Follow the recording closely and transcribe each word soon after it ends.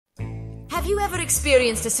Have you ever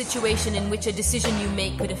experienced a situation in which a decision you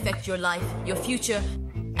make could affect your life, your future,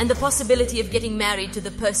 and the possibility of getting married to the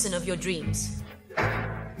person of your dreams?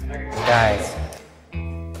 Guys.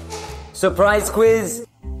 Surprise quiz!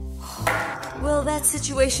 Well, that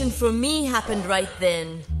situation for me happened right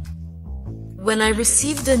then. When I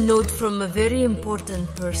received a note from a very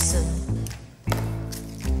important person.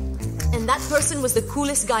 And that person was the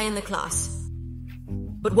coolest guy in the class.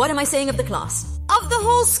 But what am I saying of the class? Of the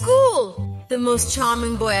whole school! The most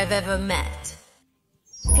charming boy I've ever met.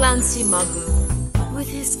 Clancy Magu. With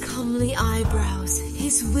his comely eyebrows,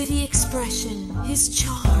 his witty expression, his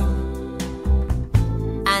charm.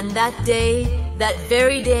 And that day, that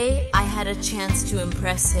very day, I had a chance to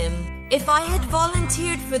impress him. If I had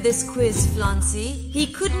volunteered for this quiz, Flancy, he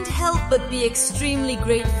couldn't help but be extremely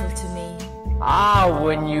grateful to me.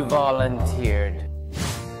 When you volunteered.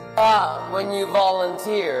 When you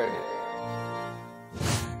volunteered.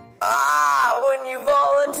 When you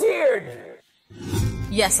volunteered.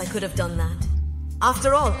 Yes, I could have done that.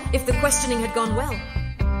 After all, if the questioning had gone well.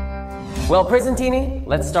 Well, Presentini,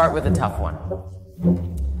 let's start with a tough one.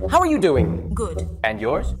 How are you doing? Good. And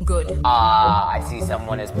yours? Good. I see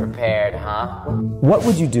someone is prepared, huh? What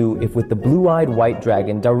would you do if with the blue-eyed white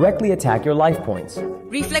dragon directly attack your life points?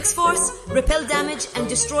 Reflex force, repel damage, and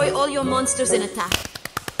destroy all your monsters in attack.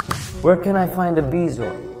 Where can I find a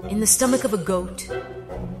Bezoar? In the stomach of a goat.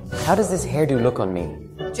 How does this hairdo look on me?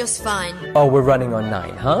 Just fine. Oh, we're running on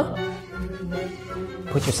 9, huh?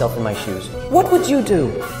 Put yourself in my shoes. What would you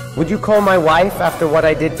do? Would you call my wife after what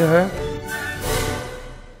I did to her?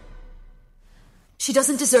 She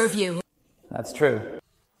doesn't deserve you. That's true.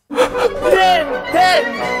 10!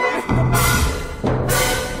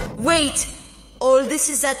 Wait! All this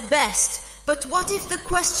is at best. But what if the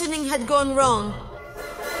questioning had gone wrong?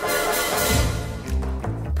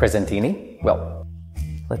 Presentini? Well,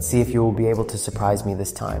 let's see if you will be able to surprise me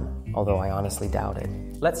this time, although I honestly doubt it.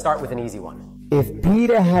 Let's start with an easy one. If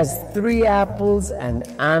Peter has 3 apples and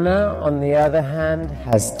Anna, on the other hand,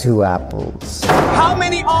 has 2 apples. How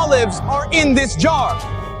many olives are in this jar?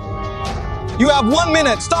 You have 1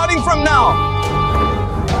 minute, starting from now.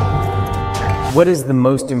 What is the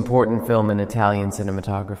most important film in Italian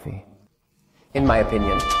cinematography? In my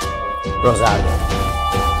opinion, Rosario.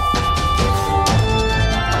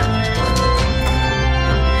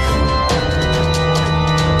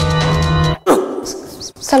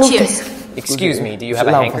 Salute. Cheers. Excuse me, do you have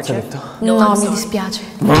a handkerchief? No, No, I'm mi sorry. dispiace.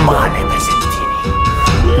 Male, Presentini.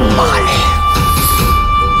 Male.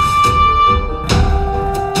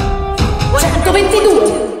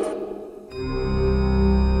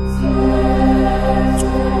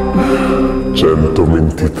 122.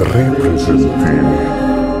 123 presentini.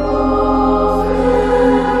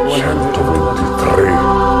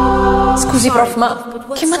 123. Scusi, prof, ma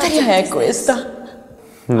che materia è questa?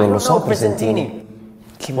 Non lo so, Presentini.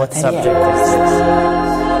 What subject is this?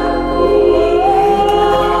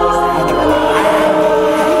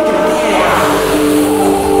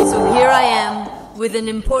 So here I am, with an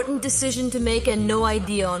important decision to make and no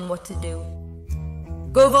idea on what to do.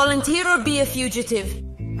 Go volunteer or be a fugitive?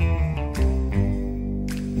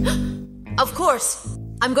 Of course!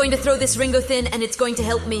 I'm going to throw this Ringo Thin and it's going to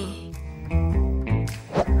help me.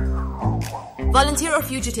 Volunteer or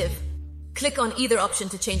fugitive? Click on either option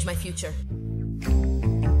to change my future.